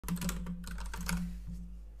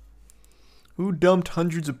Who dumped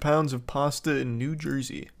hundreds of pounds of pasta in New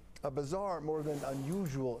Jersey? A bizarre, more than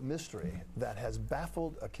unusual mystery that has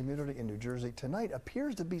baffled a community in New Jersey tonight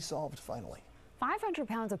appears to be solved finally. 500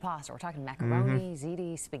 pounds of pasta. We're talking macaroni,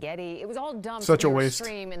 ziti, spaghetti. It was all dumped Such a near a waste.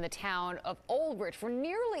 stream in the town of Old Bridge for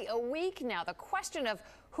nearly a week now. The question of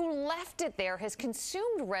who left it there has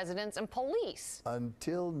consumed residents and police.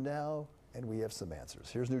 Until now, and we have some answers.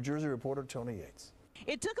 Here's New Jersey reporter Tony Yates.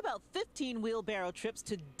 It took about 15 wheelbarrow trips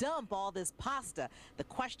to dump all this pasta. The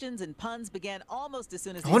questions and puns began almost as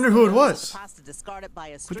soon as I wonder who it was. The pasta discarded by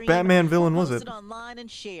a stream. Which Batman villain was it? Posted online and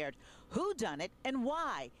shared. Who done it and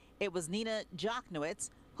why? It was Nina Joknowitz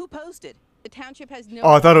who posted. The township has no.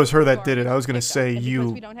 Oh, I thought it was her that did it. I was gonna say you,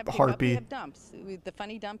 we don't have harpy. We have dumps. The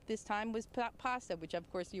funny dump this time was pasta, which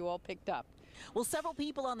of course you all picked up. Well, several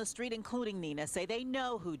people on the street, including Nina, say they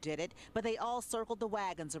know who did it, but they all circled the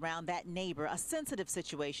wagons around that neighbor. A sensitive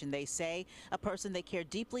situation, they say, a person they care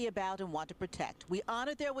deeply about and want to protect. We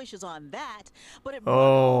honored their wishes on that, but it brought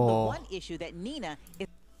home the one issue that Nina is.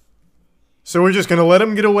 So we're just gonna let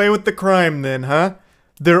them get away with the crime then, huh?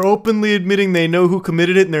 They're openly admitting they know who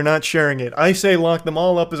committed it and they're not sharing it. I say lock them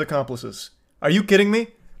all up as accomplices. Are you kidding me?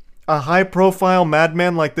 A high-profile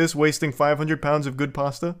madman like this wasting 500 pounds of good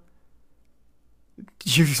pasta?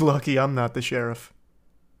 You're lucky I'm not the sheriff.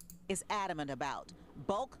 Is adamant about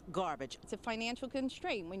bulk garbage. It's a financial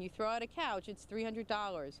constraint. When you throw out a couch, it's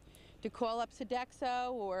 $300. To call up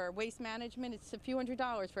Sodexo or Waste Management, it's a few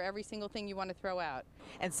 $100s for every single thing you want to throw out.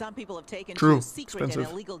 And some people have taken True. to secret Expensive.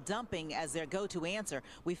 and illegal dumping as their go-to answer.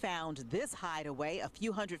 We found this hideaway a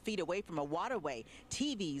few hundred feet away from a waterway.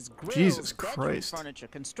 TVs, grills, Jesus bedroom Christ. furniture,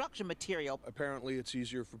 construction material. Apparently, it's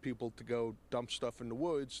easier for people to go dump stuff in the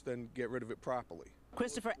woods than get rid of it properly.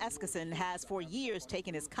 Christopher Eskison has for years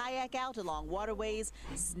taken his kayak out along waterways,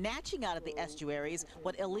 snatching out of the estuaries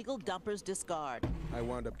what illegal dumpers discard. I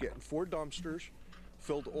wound up getting 4 dumpsters,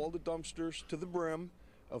 filled all the dumpsters to the brim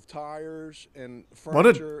of tires and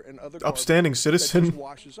furniture and other garbage upstanding citizen. that just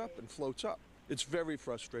washes up and floats up. It's very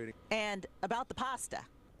frustrating. And about the pasta.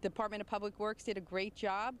 Department of Public Works did a great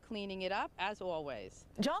job cleaning it up, as always.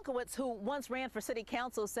 Joknowitz, who once ran for city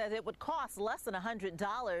council, said it would cost less than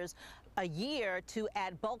 $100 a year to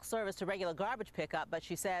add bulk service to regular garbage pickup, but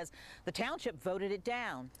she says the township voted it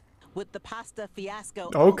down. With the pasta fiasco,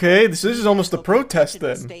 Okay, this is almost a protest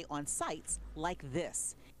then. Stay on sites like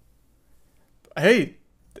this. Hey,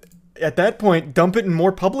 at that point, dump it in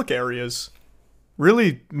more public areas.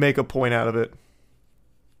 Really make a point out of it.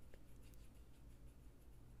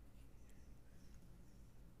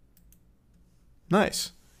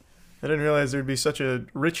 Nice. I didn't realize there'd be such a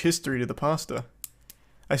rich history to the pasta.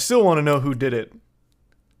 I still want to know who did it.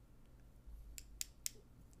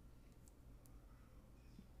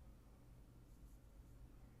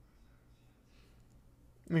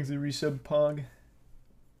 Thanks the resub Pog.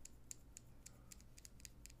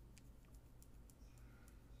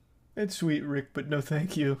 It's sweet, Rick, but no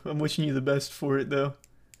thank you. I'm wishing you the best for it, though.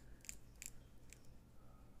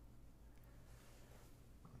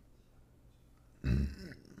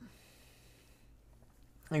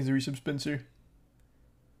 Thanks the resub Spencer.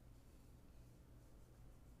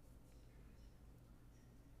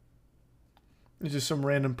 It's just some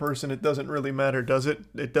random person. It doesn't really matter, does it?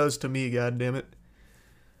 It does to me, goddammit.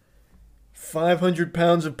 500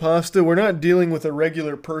 pounds of pasta. We're not dealing with a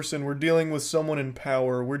regular person. We're dealing with someone in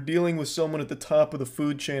power. We're dealing with someone at the top of the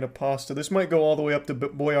food chain of pasta. This might go all the way up to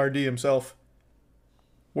Boyardee himself.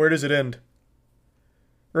 Where does it end?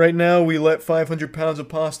 Right now, we let 500 pounds of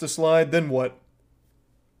pasta slide. Then what?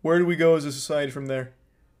 Where do we go as a society from there?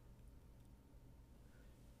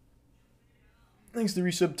 Thanks to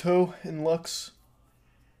resub Toe and Lux.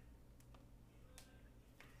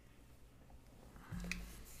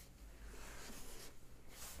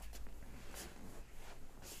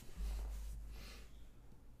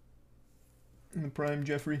 And the Prime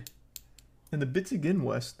Jeffrey. And the bits again,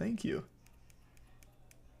 Wes. Thank you.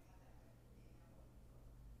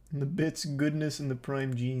 And the bits, goodness, and the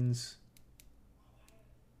Prime Jeans.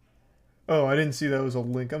 Oh, I didn't see that was a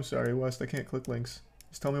link. I'm sorry, West. I can't click links.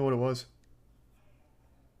 Just tell me what it was.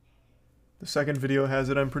 The second video has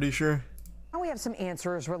it, I'm pretty sure. Now we have some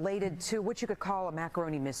answers related to what you could call a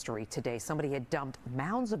macaroni mystery today. Somebody had dumped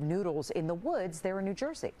mounds of noodles in the woods there in New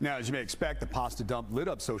Jersey. Now, as you may expect, the pasta dump lit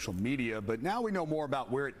up social media, but now we know more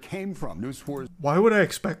about where it came from. News 4's. Why would I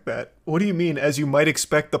expect that? What do you mean, as you might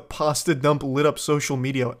expect the pasta dump lit up social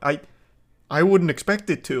media? I wouldn't expect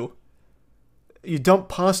it to. You dump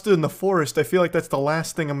pasta in the forest, I feel like that's the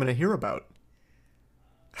last thing I'm going to hear about.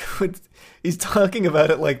 He's talking about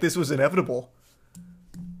it like this was inevitable.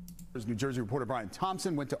 New Jersey reporter Brian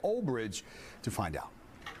Thompson went to Old Bridge to find out.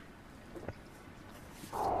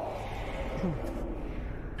 I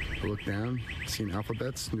looked down, seen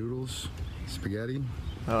alphabets, noodles, spaghetti.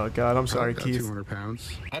 Oh God, I'm sorry, About Keith. 200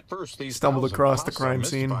 pounds. At first, these Stumbled across the thousands of crime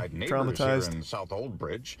pasta scene, mystified neighbors here traumatized. in South Old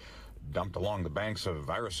Bridge, dumped along the banks of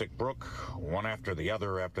Irisic Brook, one after the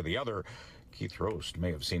other after the other. Keith Roast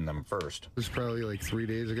may have seen them first. It was probably like 3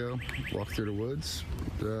 days ago. Walked through the woods.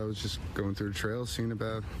 I was just going through the trail, seeing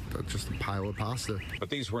about just a pile of pasta. But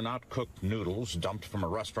these were not cooked noodles dumped from a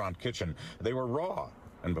restaurant kitchen. They were raw.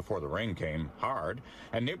 And before the rain came, hard.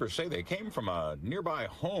 And neighbors say they came from a nearby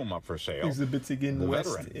home up for sale. Exhibits again The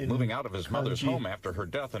west veteran in moving out of his mother's Kanji. home after her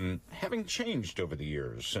death and having changed over the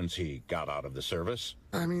years since he got out of the service.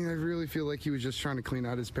 I mean, I really feel like he was just trying to clean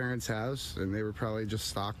out his parents' house, and they were probably just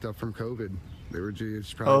stocked up from COVID. They were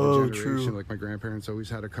just probably the generation, true. like my grandparents always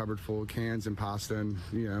had a cupboard full of cans and pasta and,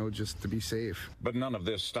 you know, just to be safe. But none of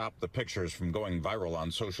this stopped the pictures from going viral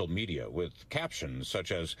on social media with captions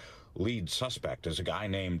such as, "Lead suspect is a guy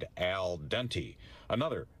named Al Dente."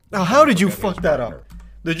 Another. Now, how did you "Forget his fuck that partner." up?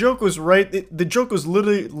 The joke was right. The joke was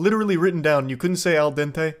literally written down. You couldn't say al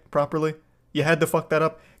dente properly. You had to fuck that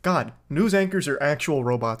up. God, news anchors are actual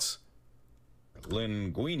robots.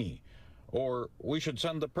 Linguini. Or we should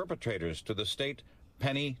send the perpetrators to the state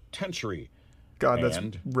penitentiary. God, that's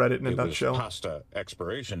And Reddit in a it was nutshell. pasta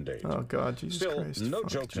expiration date. Oh God, Jesus Still, Christ. no Fuck,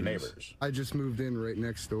 joke to Jesus. neighbors. I just moved in right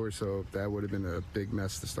next door, so that would have been a big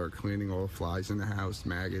mess to start cleaning all the flies in the house,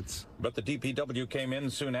 maggots. But the DPW came in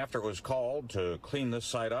soon after it was called to clean this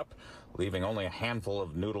site up, leaving only a handful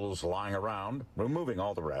of noodles lying around, removing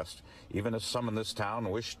all the rest, even as some in this town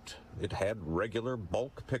wished it had regular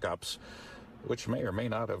bulk pickups, which may or may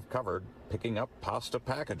not have covered picking up pasta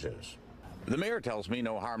packages. The mayor tells me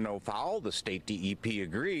no harm, no foul. The state DEP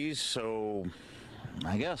agrees, so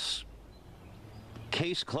I guess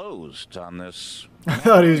case closed on this. I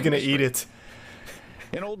thought he was gonna eat it.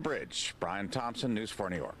 In Old Bridge, Brian Thompson, News 4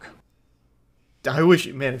 New York. I wish,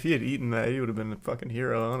 man, if he had eaten that, he would have been a fucking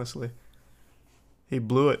hero, honestly. He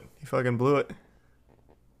blew it. He fucking blew it.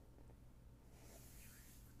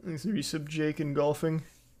 Thanks to resub Jake in golfing.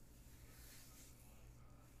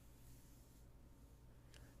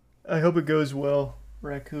 I hope it goes well,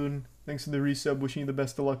 Raccoon. Thanks for the resub. Wishing you the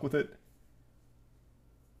best of luck with it.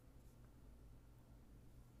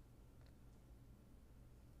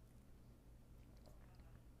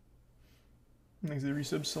 Thanks for the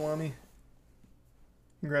resub, Salami.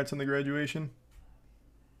 Congrats on the graduation.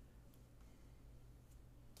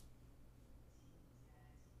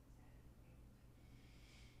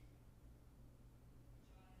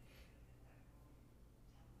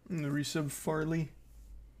 And the resub Farley.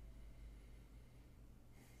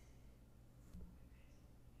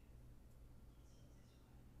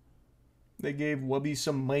 They gave Wubby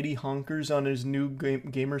some mighty honkers on his new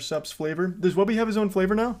Gamer Sups flavor. Does Wubby have his own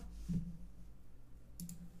flavor now?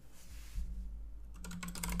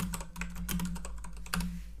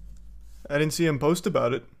 I didn't see him post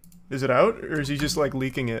about it. Is it out, or is he just like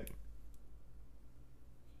leaking it?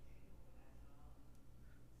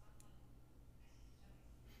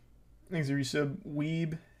 Thanks for resub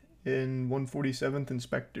Weeb in 147th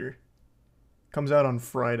Inspector. Comes out on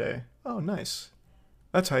Friday. Oh, nice.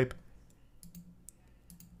 That's hype.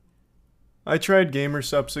 I tried Gamer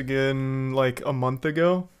Sups again like a month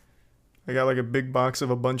ago. I got like a big box of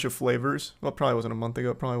a bunch of flavors. Well, it probably wasn't a month ago.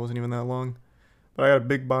 It probably wasn't even that long. But I got a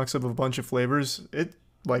big box of a bunch of flavors.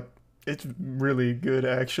 It's really good,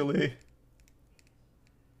 actually.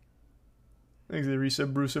 Thanks for the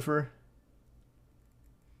resub, Brucifer.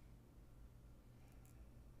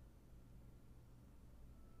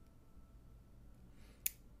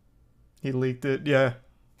 He leaked it. Yeah.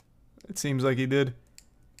 It seems like he did.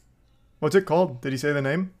 What's it called? Did he say the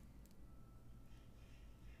name?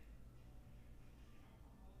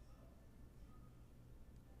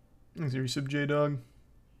 Thanks for resub, J-Dog.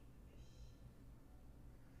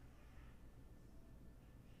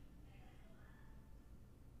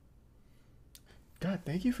 God,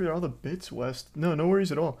 thank you for all the bits, West. No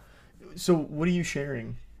worries at all. So, what are you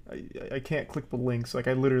sharing? I can't click the links. Like,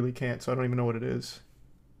 I literally can't, so I don't even know what it is.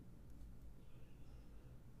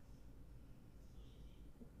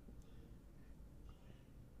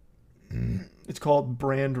 It's called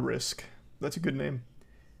Brand Risk. That's a good name.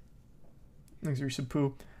 Thanks for resub,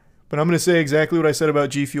 Poo. But I'm going to say exactly what I said about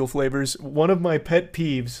G Fuel flavors. One of my pet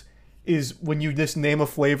peeves is when you just name a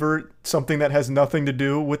flavor something that has nothing to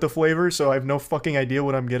do with the flavor, so I have no fucking idea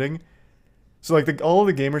what I'm getting. So like all of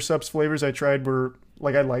the Gamer Sups flavors I tried were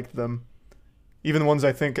like I liked them. Even the ones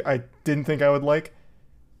I didn't think I would like.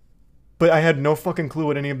 But I had no fucking clue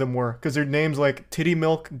what any of them were. Because their names like Titty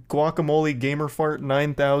Milk, Guacamole, Gamer Fart,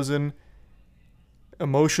 9000,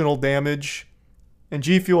 Emotional Damage. And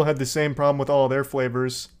G Fuel had the same problem with all their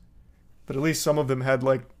flavors. But at least some of them had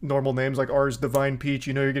like normal names, like ours, Divine Peach,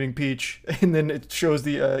 you know you're getting peach. And then it shows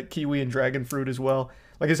the kiwi and dragon fruit as well.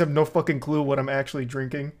 Like I just have no fucking clue what I'm actually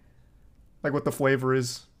drinking. Like what the flavor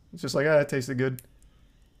is. It's just like, ah, it tasted good.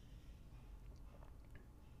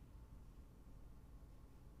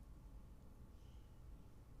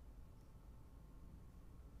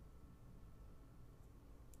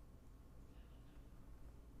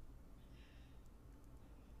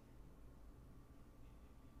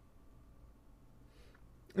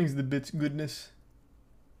 Thanks the bits goodness.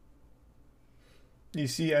 You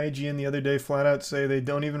see IGN the other day flat out say they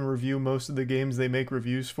don't even review most of the games they make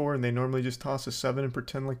reviews for, and they normally just toss a 7 and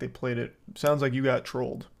pretend like they played it. Sounds like you got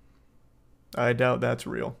trolled. I doubt that's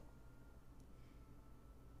real.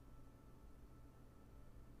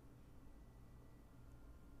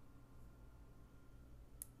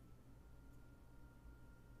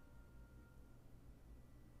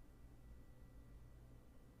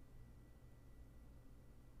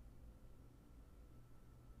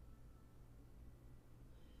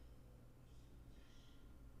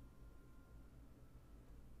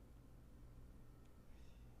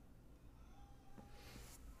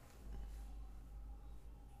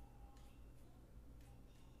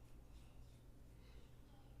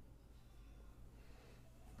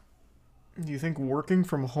 Do you think working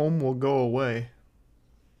from home will go away?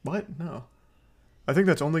 What? No. I think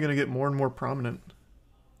that's only going to get more and more prominent.